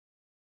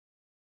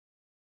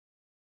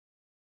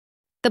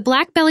The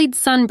black-bellied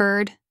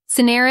sunbird,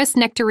 Cinnyris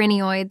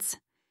nectarinioides,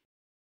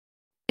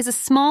 is a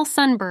small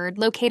sunbird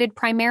located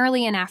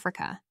primarily in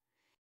Africa.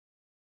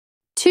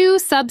 Two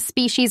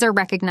subspecies are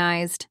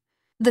recognized: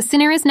 the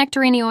Cinnyris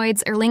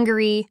nectarinioides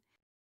erlangeri,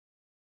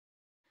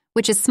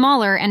 which is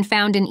smaller and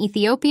found in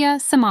Ethiopia,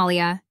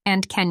 Somalia,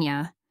 and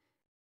Kenya,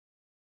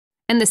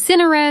 and the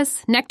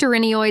Cinnyris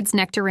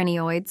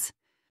nectarinioides,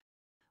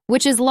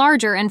 which is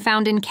larger and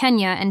found in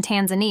Kenya and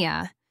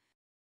Tanzania.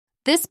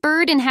 This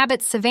bird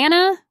inhabits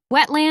savannah,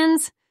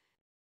 wetlands,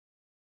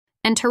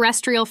 and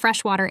terrestrial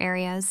freshwater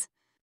areas.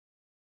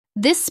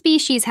 This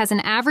species has an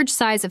average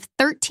size of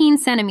 13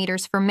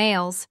 centimeters for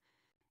males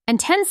and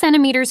 10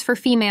 centimeters for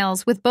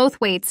females, with both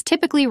weights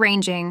typically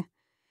ranging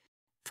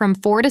from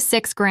 4 to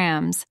 6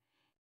 grams.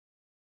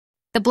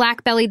 The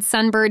black-bellied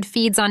sunbird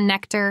feeds on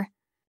nectar,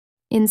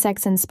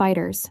 insects, and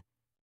spiders,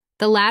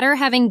 the latter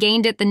having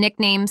gained it the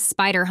nickname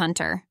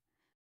spiderhunter.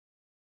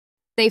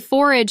 They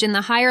forage in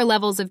the higher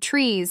levels of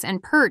trees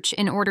and perch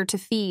in order to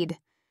feed.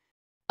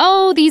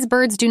 Oh, these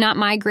birds do not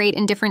migrate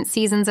in different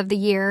seasons of the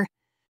year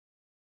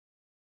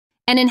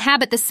and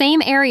inhabit the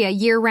same area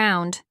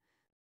year-round.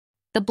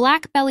 The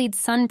black-bellied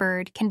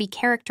sunbird can be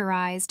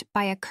characterized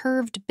by a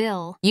curved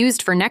bill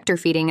used for nectar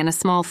feeding in a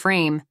small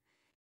frame.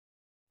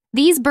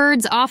 These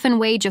birds often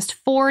weigh just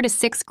 4 to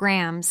 6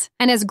 grams,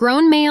 and as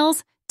grown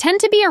males tend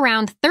to be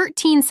around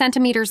 13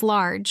 centimeters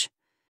large,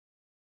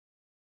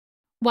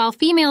 while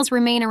females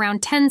remain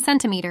around 10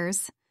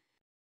 centimeters.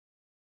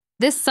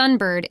 This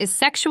sunbird is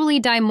sexually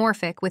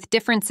dimorphic with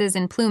differences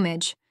in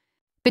plumage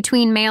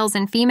between males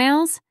and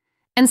females,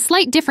 and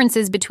slight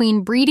differences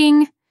between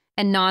breeding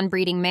and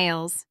non-breeding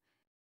males.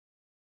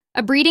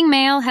 A breeding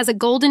male has a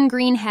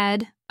golden-green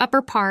head,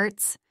 upper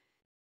parts,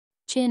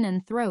 chin,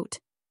 and throat.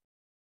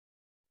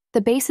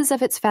 The bases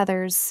of its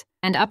feathers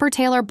and upper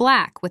tail are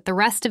black, with the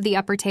rest of the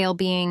upper tail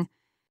being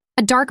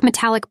a dark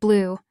metallic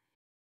blue.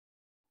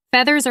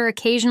 Feathers are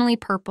occasionally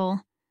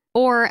purple,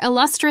 or a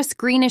lustrous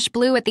greenish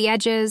blue at the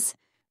edges,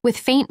 with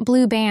faint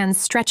blue bands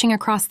stretching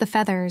across the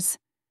feathers.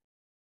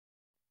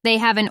 They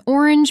have an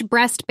orange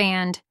breast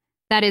band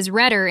that is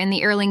redder in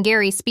the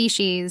erlangeri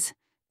species,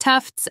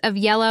 tufts of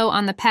yellow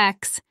on the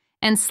pecks,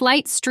 and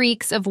slight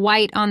streaks of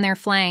white on their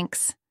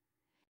flanks.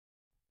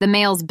 The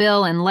male's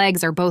bill and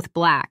legs are both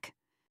black.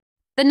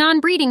 The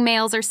non-breeding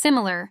males are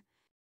similar,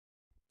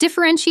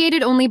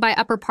 differentiated only by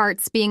upper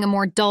parts being a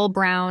more dull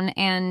brown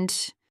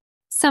and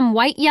some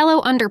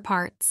white-yellow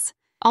underparts,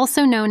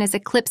 also known as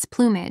eclipse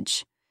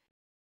plumage.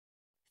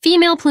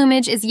 Female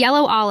plumage is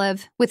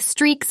yellow-olive with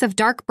streaks of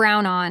dark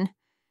brown on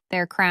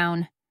their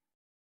crown.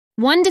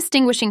 One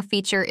distinguishing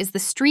feature is the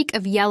streak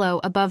of yellow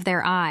above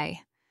their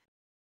eye.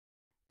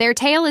 Their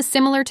tail is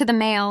similar to the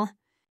male,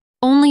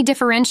 only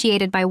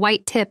differentiated by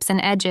white tips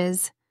and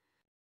edges.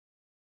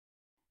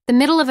 The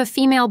middle of a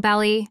female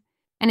belly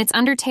and its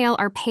undertail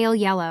are pale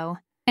yellow,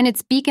 and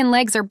its beak and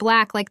legs are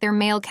black like their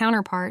male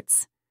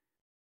counterparts.